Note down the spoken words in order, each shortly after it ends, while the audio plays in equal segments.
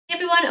Hey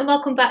everyone and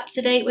welcome back.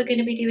 Today we're going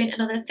to be doing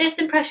another first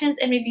impressions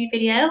and review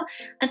video,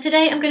 and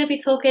today I'm going to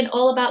be talking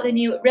all about the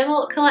new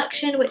Rimmel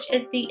collection, which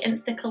is the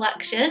Insta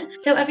Collection.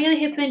 So I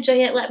really hope you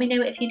enjoy it. Let me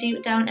know if you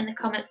do down in the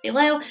comments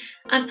below,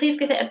 and please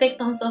give it a big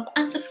thumbs up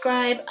and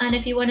subscribe. And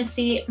if you want to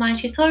see my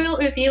tutorial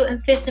review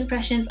and first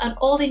impressions on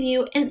all the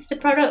new Insta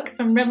products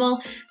from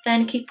Rimmel,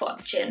 then keep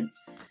watching.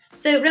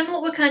 So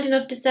Rimmel were kind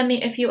enough to send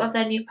me a few of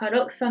their new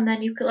products from their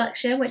new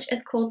collection, which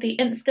is called the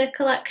Insta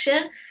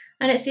Collection.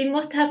 And it's the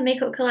must-have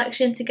makeup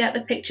collection to get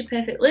the picture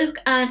perfect look,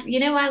 and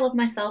you know I love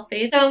my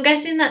selfies, so I'm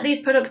guessing that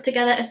these products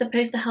together are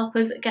supposed to help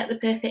us get the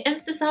perfect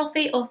Insta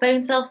selfie or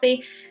phone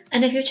selfie.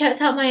 And if you've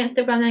checked out my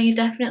Instagram, then you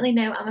definitely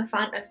know I'm a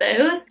fan of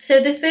those.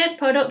 So the first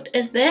product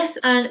is this,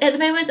 and at the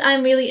moment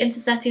I'm really into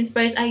setting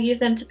sprays. I use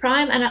them to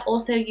prime and I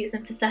also use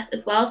them to set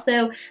as well.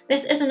 So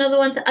this is another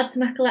one to add to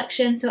my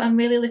collection, so I'm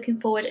really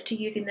looking forward to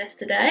using this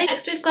today.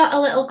 Next we've got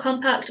a little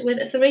compact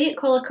with 3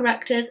 colour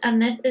correctors,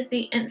 and this is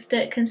the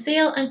Insta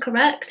Conceal and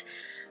Correct.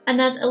 And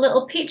there's a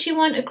little peachy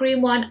one, a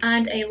green one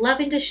and a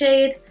lavender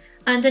shade.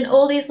 And in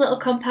all these little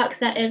compacts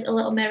there is a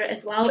little mirror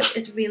as well, which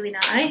is really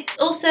nice.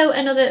 Also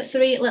another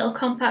 3 little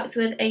compacts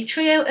with a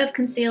trio of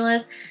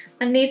concealers,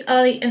 and these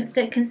are the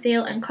Insta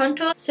Conceal and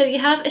Contour. So you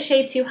have a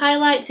shade to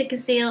highlight, to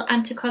conceal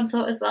and to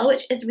contour as well,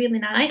 which is really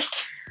nice.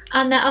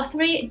 And there are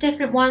 3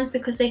 different ones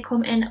because they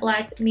come in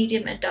light,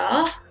 medium and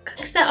dark.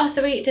 Next there are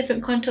 3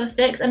 different contour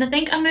sticks, and I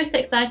think I'm most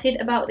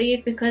excited about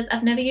these because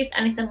I've never used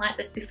anything like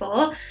this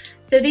before.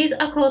 So these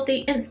are called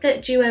the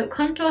Insta Duo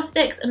Contour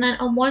Sticks, and then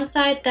on one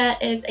side there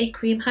is a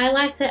cream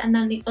highlighter and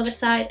then the other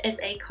side is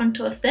a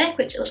contour stick,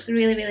 which looks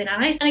really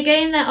nice. And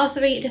again there are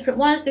 3 different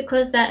ones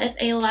because there is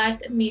a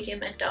light,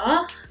 medium and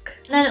dark.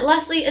 And then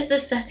lastly is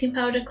this setting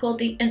powder called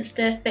the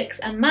Insta Fix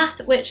and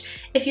Matte, which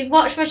if you've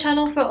watched my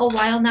channel for a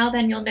while now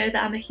then you'll know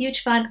that I'm a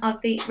huge fan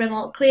of the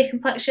Rimmel Clear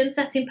Complexion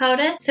setting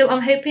powder, so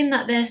I'm hoping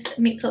that this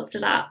meets up to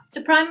that.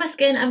 To prime my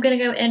skin I'm going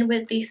to go in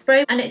with the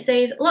spray, and it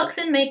says locks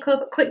in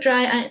makeup, quick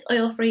dry and it's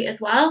oil free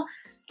as well.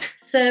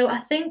 So I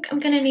think I'm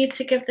going to need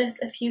to give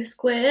this a few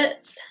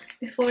squirts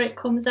before it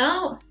comes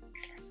out.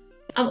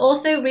 I'm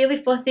also really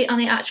fussy on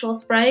the actual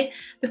spray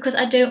because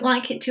I don't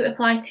like it to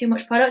apply too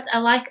much product. I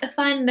like a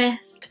fine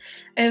mist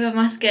over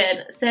my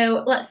skin.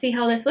 So let's see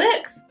how this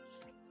works.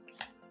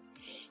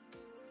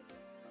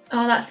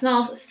 Oh, that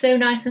smells so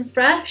nice and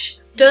fresh.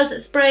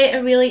 Does spray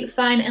a really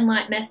fine and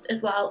light mist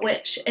as well,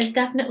 which is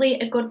definitely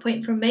a good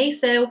point from me.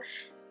 So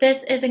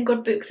this is in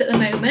good books at the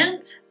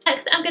moment.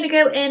 Next I'm going to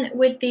go in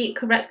with the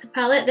corrector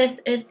palette.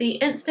 This is the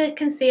Insta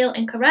Conceal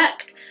and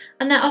Correct,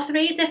 and there are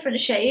 3 different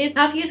shades.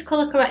 I've used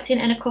colour correcting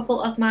in a couple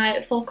of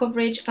my full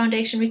coverage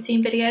foundation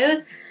routine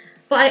videos,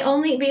 but I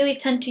only really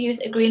tend to use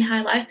a green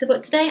highlighter.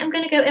 But today I'm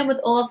going to go in with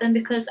all of them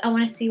because I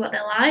want to see what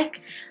they're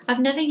like. I've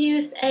never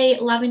used a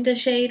lavender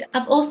shade.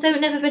 I've also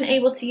never been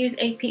able to use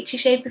a peachy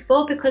shade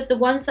before because the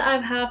ones that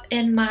I have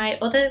in my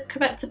other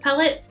corrector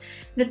palettes,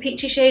 the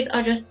peachy shades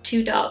are just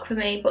too dark for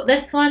me. But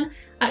this one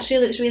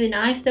actually looks really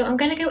nice, so I'm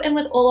going to go in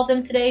with all of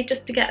them today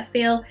just to get a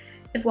feel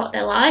of what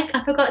they're like.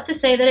 I forgot to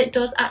say that it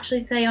does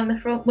actually say on the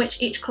front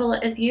which each colour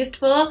is used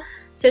for.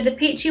 So the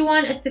peachy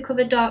one is to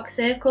cover dark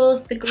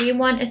circles, the green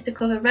one is to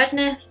cover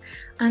redness,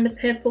 and the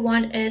purple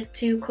one is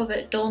to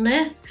cover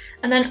dullness.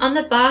 And then on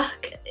the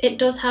back it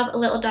does have a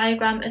little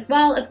diagram as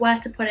well of where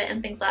to put it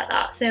and things like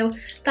that. So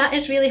that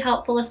is really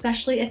helpful,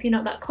 especially if you're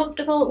not that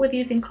comfortable with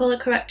using colour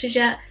correctors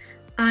yet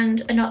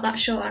and are not that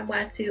sure on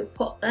where to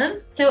put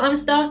them. So I'm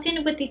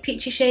starting with the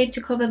peachy shade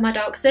to cover my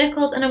dark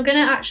circles, and I'm going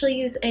to actually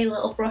use a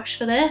little brush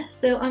for this.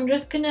 So I'm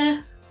just going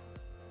to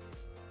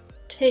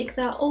take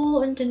that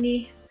all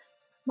underneath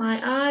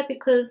my eye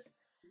because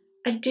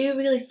I do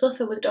really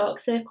suffer with dark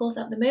circles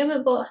at the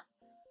moment, but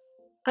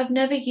I've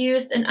never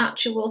used an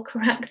actual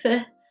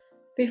corrector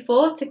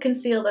before to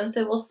conceal them,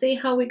 so we'll see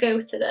how we go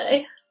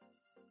today.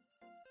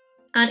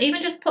 And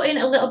even just putting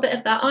a little bit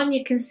of that on,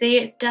 you can see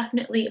it's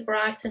definitely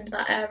brightened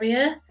that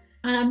area.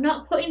 And I'm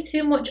not putting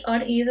too much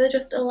on either,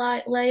 just a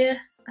light layer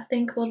I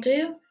think will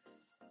do.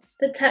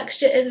 The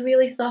texture is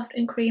really soft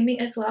and creamy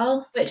as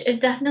well, which is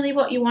definitely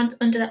what you want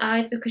under the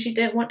eyes because you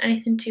don't want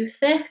anything too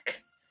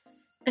thick,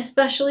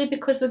 especially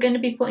because we're going to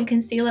be putting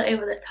concealer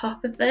over the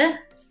top of this.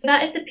 So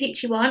that is the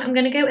peachy one. I'm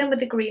going to go in with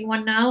the green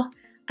one now,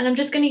 and I'm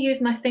just going to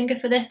use my finger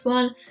for this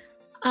one.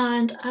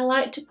 And I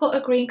like to put a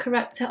green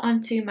corrector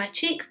onto my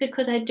cheeks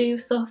because I do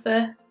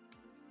suffer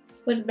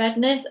with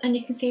redness, and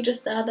you can see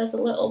just there's a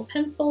little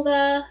pimple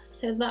there,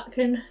 so that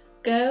can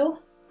go.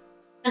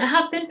 And I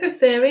have been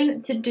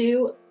preferring to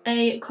do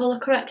a colour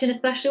correcting,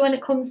 especially when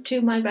it comes to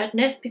my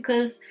redness,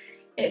 because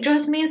it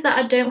just means that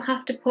I don't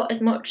have to put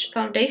as much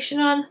foundation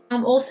on.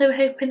 I'm also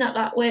hoping that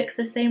that works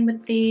the same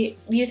with the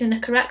using the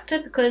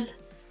corrector, because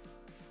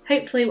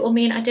hopefully it will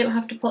mean I don't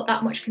have to put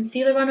that much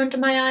concealer on under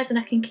my eyes and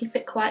I can keep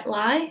it quite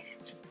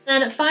light.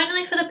 Then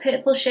finally for the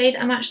purple shade,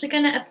 I'm actually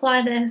going to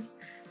apply this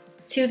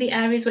to the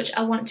areas which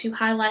I want to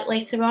highlight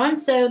later on.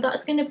 So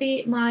that's going to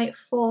be my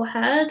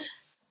forehead.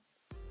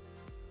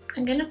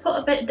 I'm going to put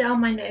a bit down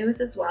my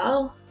nose as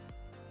well.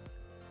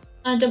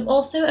 And I'm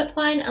also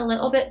applying a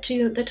little bit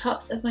to the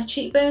tops of my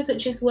cheekbones,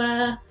 which is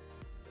where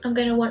I'm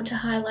going to want to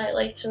highlight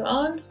later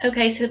on.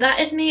 Okay, so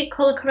that is me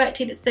colour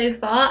corrected so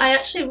far. I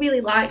actually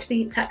really liked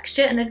the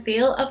texture and the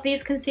feel of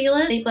these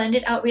concealers. They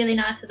blended out really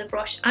nice with the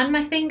brush and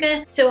my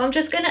finger. So I'm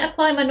just going to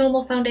apply my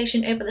normal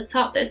foundation over the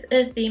top. This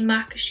is the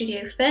MAC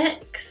Studio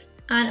Fix.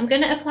 And I'm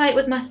going to apply it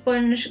with my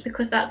sponge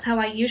because that's how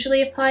I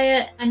usually apply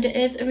it. And it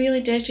is a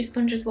really dirty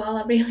sponge as well.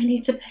 I really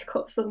need to pick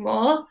up some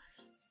more.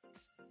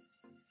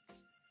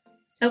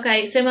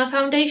 Okay, so my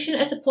foundation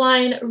is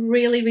applying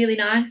really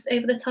nice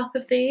over the top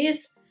of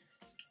these.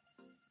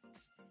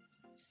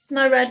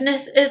 My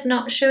redness is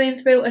not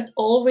showing through at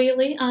all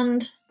really,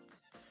 and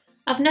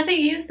I've never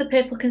used the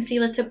purple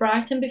concealer to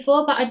brighten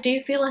before, but I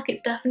do feel like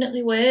it's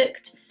definitely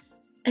worked,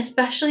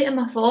 especially in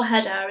my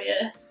forehead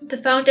area. The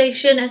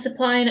foundation is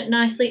applying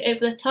nicely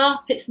over the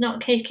top. It's not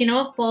caking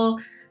up or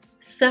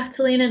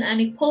settling in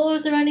any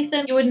pores or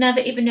anything. You would never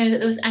even know that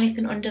there was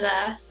anything under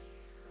there.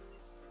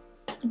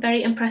 I'm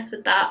very impressed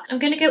with that. I'm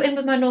going to go in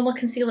with my normal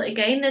concealer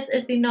again. This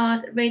is the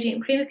NARS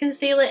Radiant Creamy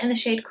Concealer in the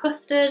shade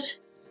Custard.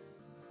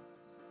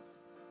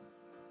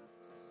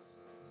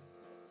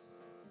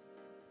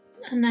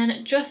 And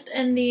then just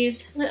in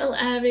these little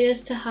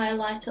areas to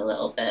highlight a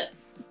little bit.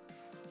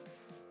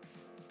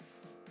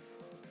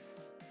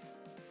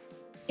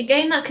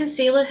 Again, that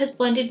concealer has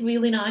blended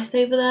really nice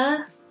over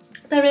there.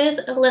 There is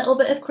a little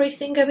bit of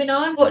creasing going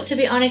on, but to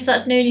be honest,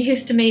 that's no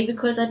news to me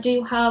because I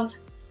do have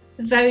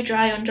very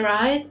dry under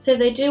eyes, so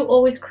they do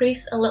always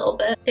crease a little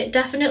bit. It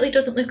definitely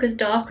doesn't look as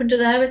dark under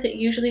there as it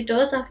usually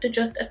does after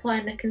just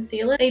applying the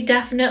concealer. They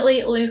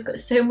definitely look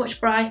so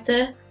much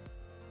brighter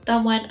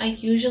than when I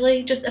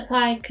usually just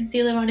apply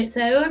concealer on its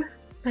own.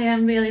 I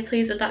am really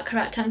pleased with that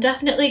correct. I'm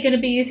definitely going to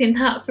be using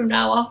that from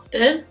now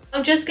often.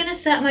 I'm just going to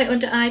set my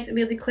under eyes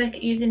really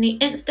quick using the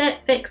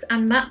Insta Fix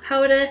and Matte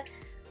Powder.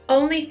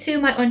 Only to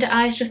my under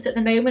eyes just at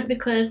the moment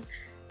because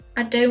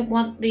I don't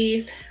want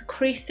these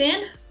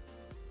creasing.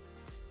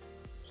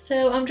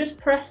 So I'm just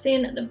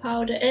pressing the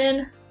powder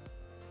in.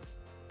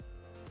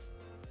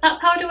 That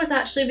powder was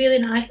actually really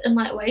nice and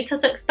lightweight. I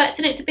was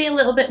expecting it to be a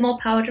little bit more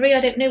powdery,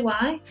 I don't know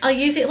why. I'll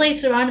use it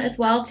later on as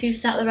well to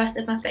set the rest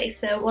of my face,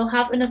 so we'll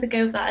have another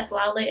go of that as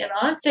well later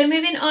on. So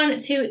moving on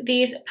to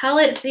these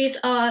palettes, these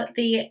are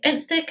the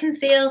Insta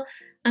Conceal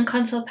and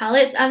Contour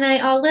palettes, and they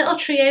are little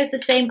trios the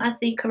same as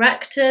the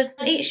correctors.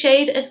 On each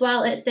shade as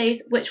well it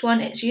says which one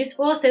it's used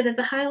for, so there's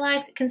a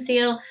highlight,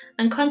 conceal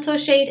and contour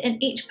shade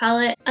in each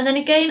palette, and then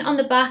again on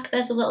the back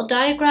there's a little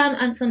diagram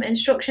and some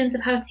instructions of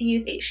how to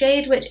use each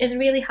shade, which is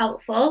really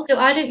helpful. So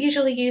I don't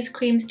usually use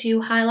creams to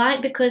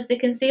highlight because the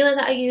concealer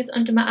that I use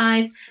under my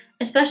eyes,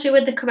 especially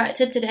with the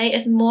corrector today,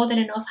 is more than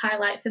enough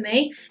highlight for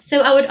me.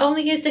 So I would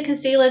only use the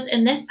concealers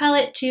in this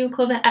palette to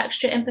cover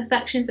extra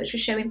imperfections which were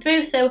showing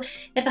through. So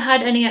if I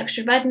had any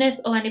extra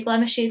redness or any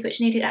blemishes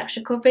which needed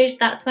extra coverage,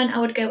 that's when I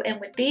would go in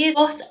with these.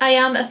 But I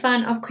am a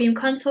fan of cream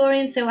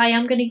contouring, so I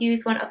am going to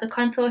use one of the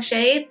contour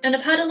shades. And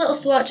I've had a little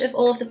swatch of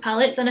all of the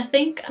palettes, and I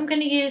think I'm going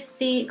to use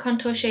the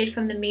contour shade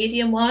from the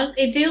medium one.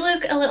 They do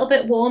look a little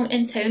bit warm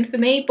in tone for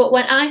me, but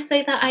when I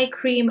say that I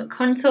cream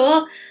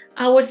contour,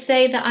 I would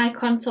say that I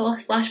contour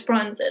 /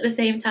 bronze at the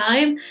same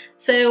time,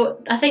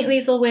 so I think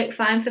these will work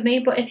fine for me.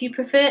 But if you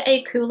prefer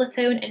a cooler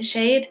tone in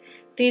shade,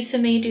 these for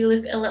me do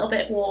look a little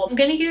bit warm. I'm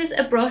going to use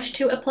a brush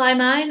to apply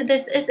mine.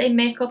 This is a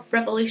Makeup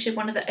Revolution,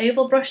 one of the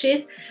oval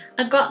brushes.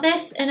 I got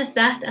this in a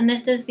set and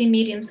this is the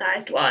medium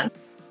sized one.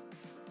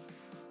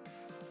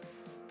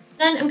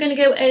 Then I'm going to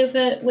go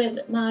over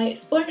with my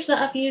sponge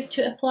that I've used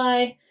to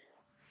apply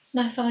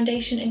my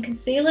foundation and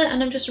concealer,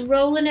 and I'm just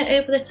rolling it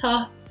over the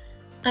top.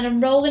 And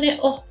I'm rolling it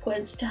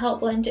upwards to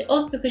help blend it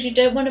up because you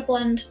don't want to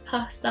blend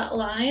past that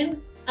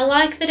line. I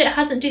like that it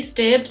hasn't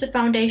disturbed the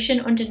foundation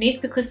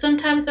underneath, because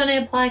sometimes when I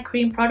apply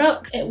cream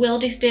products it will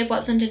disturb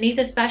what's underneath,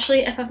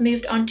 especially if I've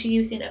moved on to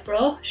using a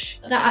brush.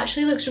 That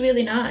actually looks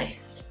really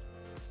nice.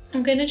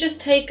 I'm going to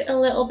just take a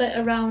little bit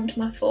around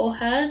my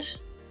forehead.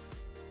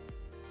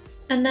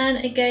 And then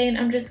again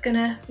I'm just going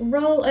to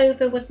roll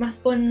over with my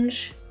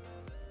sponge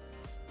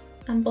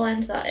and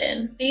blend that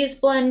in. These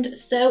blend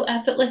so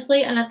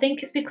effortlessly, and I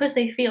think it's because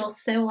they feel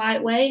so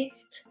lightweight.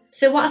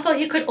 So what I thought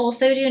you could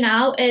also do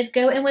now is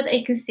go in with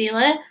a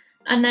concealer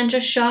and then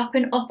just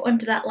sharpen up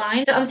under that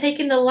line. So I'm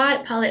taking the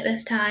light palette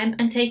this time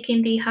and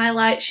taking the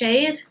highlight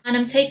shade, and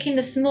I'm taking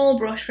the small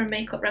brush from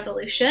Makeup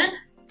Revolution,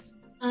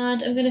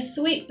 and I'm going to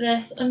sweep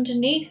this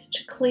underneath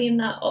to clean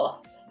that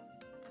up.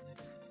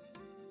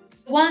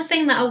 One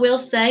thing that I will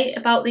say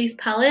about these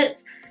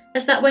palettes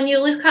is that when you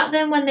look at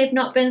them when they've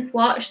not been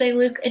swatched, they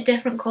look a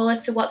different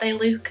colour to what they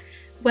look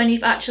when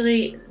you've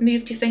actually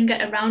moved your finger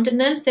around in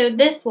them. So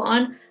this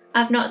one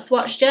I've not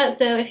swatched yet,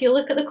 so if you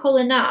look at the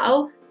colour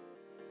now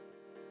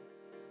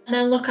and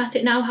then look at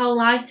it now how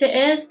light it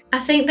is, I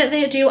think that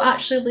they do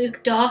actually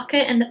look darker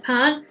in the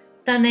pan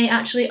than they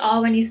actually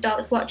are when you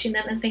start swatching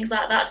them and things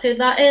like that. So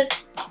that is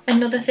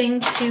another thing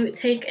to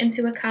take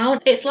into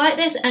account. It's like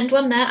this end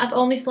one there, I've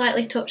only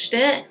slightly touched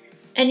it,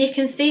 and you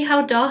can see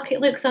how dark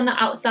it looks on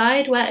the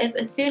outside, whereas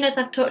as soon as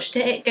I've touched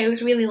it, it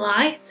goes really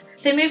light.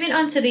 So moving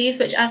on to these,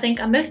 which I think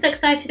I'm most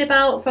excited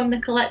about from the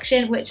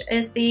collection, which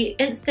is the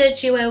Insta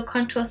Duo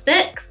Contour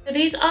Sticks. So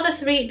these are the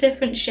 3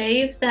 different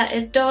shades. There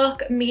is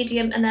dark,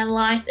 medium, and then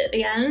light at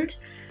the end.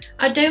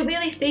 I don't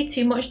really see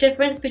too much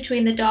difference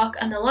between the dark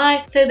and the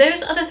light. So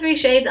those are the 3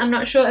 shades. I'm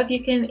not sure if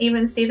you can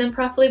even see them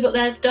properly, but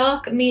there's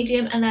dark,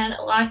 medium, and then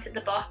light at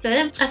the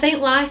bottom. I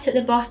think light at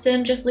the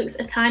bottom just looks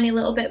a tiny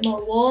little bit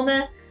more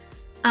warmer,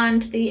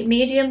 and the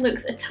medium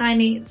looks a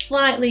tiny,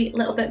 slightly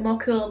little bit more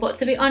cooler, but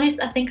to be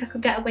honest, I think I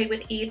could get away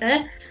with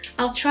either.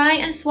 I'll try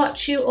and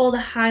swatch you all the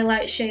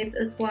highlight shades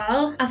as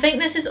well. I think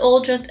this is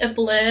all just a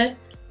blur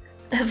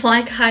of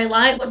like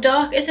highlight, but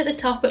dark is at the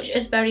top, which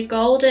is very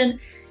golden.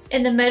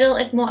 In the middle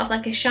is more of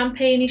like a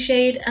champagne-y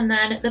shade, and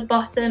then at the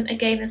bottom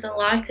again is a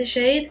lighter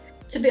shade.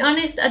 To be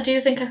honest, I do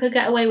think I could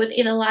get away with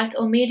either light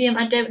or medium.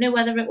 I don't know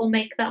whether it will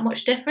make that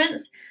much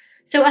difference.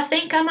 So I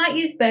think I might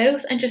use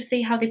both and just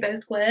see how they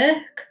both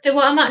work. So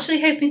what I'm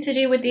actually hoping to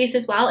do with these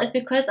as well is,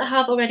 because I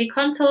have already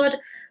contoured,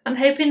 I'm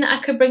hoping that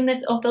I could bring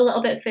this up a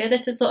little bit further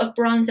to sort of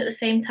bronze at the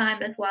same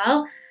time as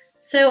well.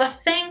 So I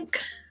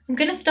think I'm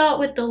going to start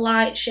with the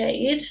light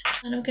shade,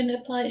 and I'm going to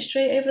apply it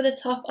straight over the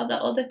top of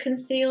that other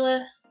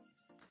concealer.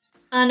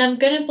 And I'm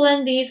going to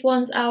blend these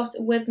ones out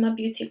with my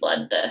beauty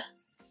blender.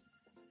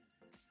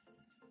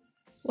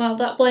 Wow,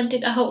 that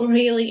blended out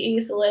really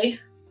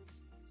easily.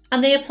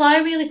 And they apply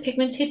really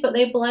pigmented, but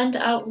they blend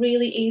out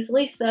really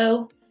easily,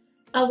 so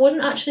I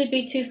wouldn't actually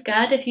be too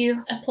scared if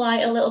you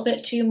apply a little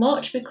bit too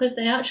much, because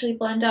they actually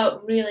blend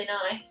out really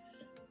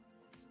nice.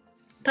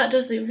 That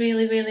does look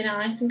really, really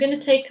nice. I'm going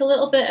to take a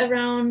little bit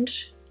around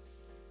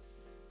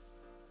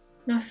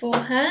my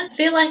forehead. I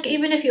feel like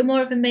even if you're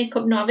more of a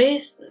makeup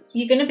novice,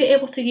 you're going to be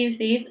able to use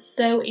these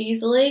so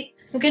easily.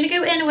 I'm going to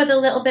go in with a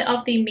little bit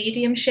of the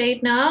medium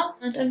shade now,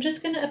 and I'm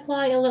just going to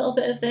apply a little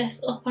bit of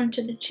this up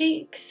onto the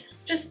cheeks.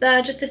 Just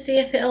there, just to see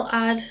if it'll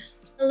add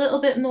a little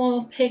bit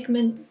more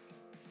pigment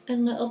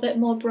and a little bit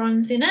more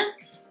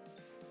bronziness.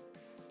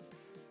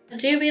 I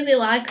do really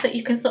like that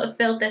you can sort of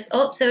build this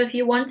up, so if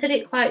you wanted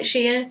it quite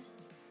sheer,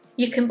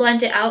 you can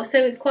blend it out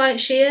so it's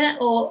quite sheer,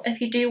 or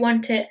if you do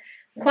want it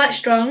quite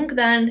strong,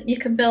 then you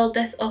can build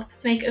this up,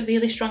 make a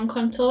really strong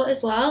contour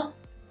as well.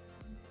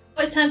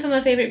 It's time for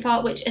my favourite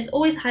part, which is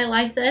always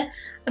highlighter.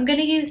 I'm going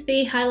to use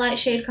the highlight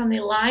shade from the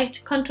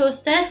light contour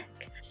stick,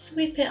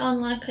 sweep it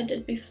on like I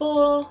did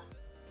before,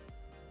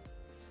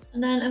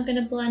 and then I'm going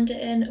to blend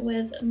it in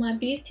with my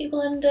beauty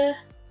blender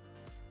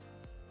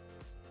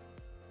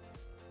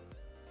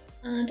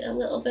and a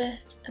little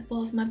bit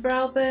above my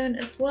brow bone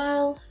as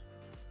well.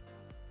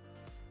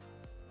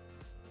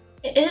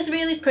 It is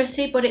really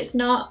pretty, but it's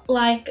not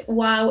like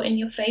wow in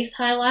your face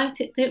highlight.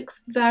 It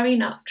looks very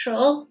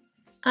natural.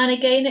 And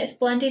again, it's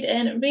blended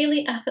in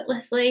really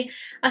effortlessly.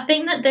 I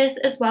think that this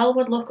as well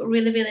would look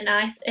really, really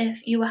nice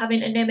if you were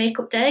having a no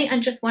makeup day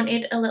and just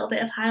wanted a little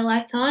bit of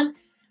highlight on.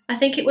 I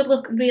think it would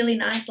look really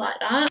nice like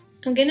that.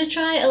 I'm going to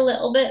try a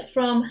little bit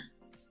from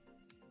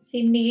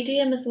the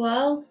medium as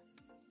well.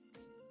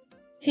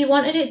 If you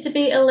wanted it to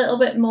be a little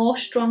bit more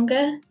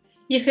stronger,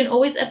 you can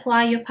always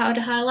apply your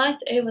powder highlight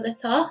over the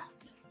top.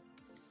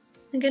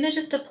 I'm going to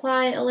just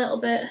apply a little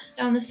bit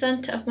down the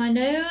centre of my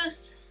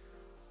nose,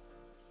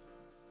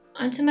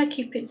 onto my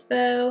cupid's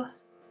bow,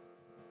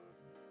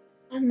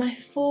 on my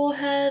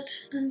forehead,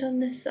 and on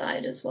this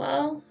side as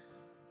well.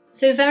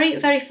 So very,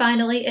 very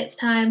finally, it's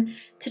time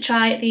to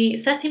try the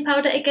setting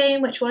powder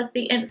again, which was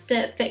the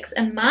Insta Fix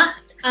and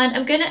Matte. And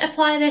I'm going to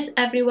apply this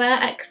everywhere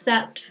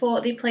except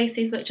for the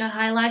places which I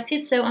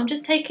highlighted. So I'm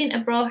just taking a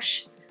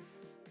brush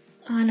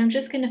and I'm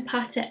just going to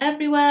pat it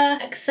everywhere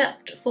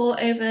except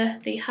for over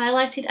the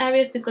highlighted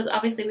areas, because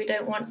obviously we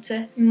don't want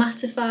to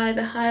mattify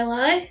the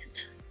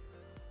highlight.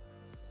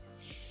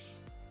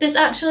 This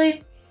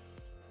actually,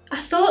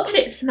 I thought that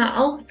it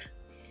smelled.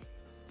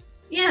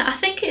 Yeah, I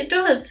think it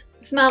does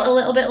smell a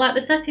little bit like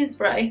the setting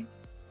spray.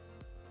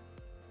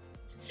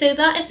 So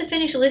that is the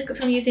finished look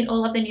from using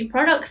all of the new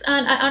products,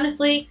 and I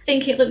honestly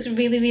think it looks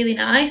really, really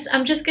nice.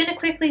 I'm just going to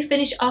quickly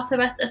finish off the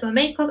rest of my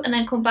makeup and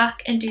then come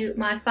back and do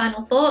my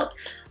final thoughts.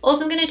 All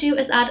I'm going to do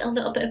is add a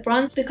little bit of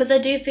bronze, because I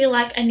do feel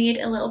like I need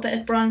a little bit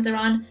of bronzer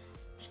on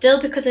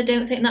still, because I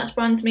don't think that's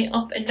bronzed me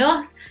up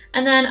enough.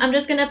 And then I'm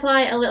just going to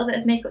apply a little bit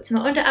of makeup to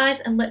my under eyes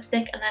and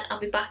lipstick, and then I'll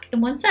be back in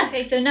one sec.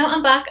 Okay, so now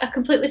I'm back. I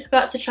completely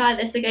forgot to try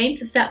this again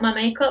to set my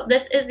makeup.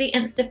 This is the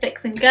Insta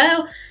Fix and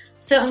Go.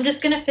 So I'm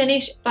just going to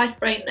finish by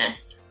spraying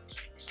this.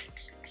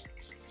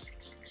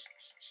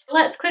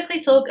 Let's quickly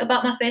talk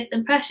about my first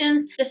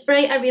impressions. The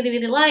spray I really,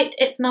 really liked.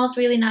 It smells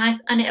really nice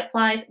and it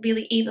applies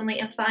really evenly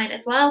and fine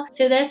as well.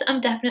 So this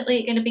I'm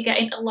definitely going to be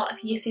getting a lot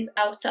of uses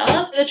out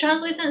of. The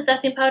translucent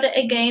setting powder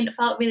again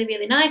felt really,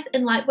 really nice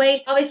and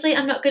lightweight. Obviously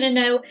I'm not going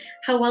to know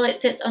how well it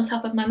sits on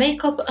top of my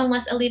makeup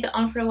unless I leave it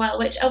on for a while,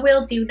 which I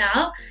will do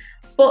now.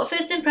 But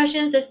first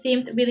impressions, this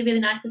seems really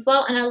nice as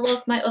well, and I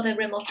love my other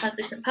Rimmel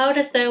translucent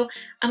powder, so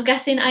I'm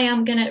guessing I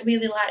am gonna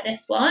really like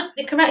this one.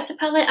 The corrector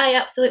palette I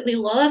absolutely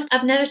loved.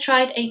 I've never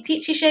tried a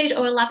peachy shade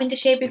or a lavender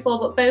shade before,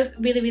 but both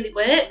really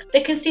work.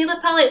 The concealer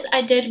palettes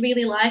I did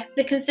really like.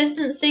 The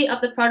consistency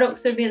of the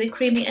products were really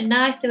creamy and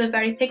nice. They were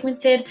very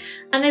pigmented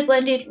and they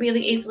blended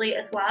really easily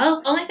as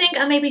well. Only thing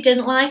I maybe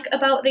didn't like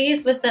about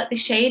these was that the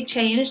shade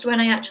changed when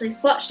I actually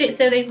swatched it,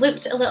 so they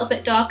looked a little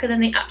bit darker than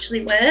they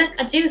actually were.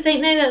 I do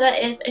think though that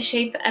there is a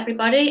shade for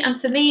everybody, and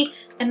for me,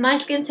 in my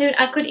skin tone,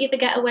 I could either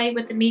get away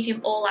with the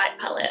medium or light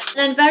palette.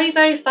 And then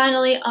very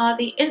finally are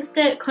the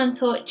Insta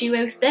Contour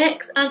Duo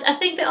Sticks, and I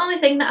think the only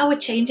thing that I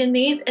would change in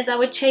these is I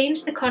would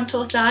change the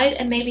contour side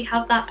and maybe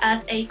have that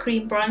as a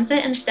cream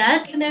bronzer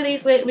instead. Even though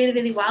these work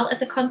really well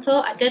as a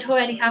contour, I did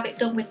already have it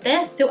done with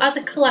this. So as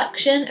a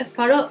collection of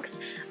products,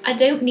 I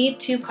don't need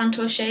 2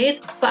 contour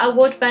shades, but I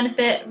would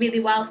benefit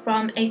really well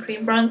from a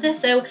cream bronzer.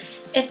 So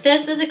if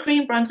this was a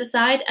cream bronzer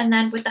side and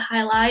then with the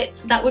highlights,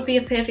 that would be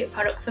a perfect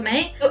product for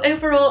me. So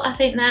overall, I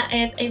think that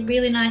is a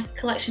really nice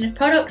collection of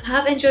products. I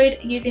have enjoyed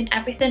using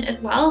everything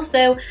as well.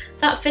 So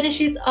that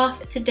finishes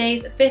off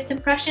today's first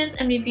impressions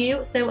and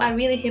review. So I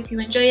really hope you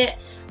enjoy it.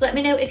 Let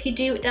me know if you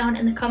do down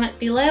in the comments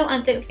below,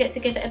 and don't forget to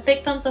give it a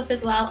big thumbs up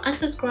as well and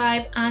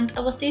subscribe, and I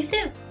will see you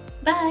soon.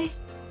 Bye!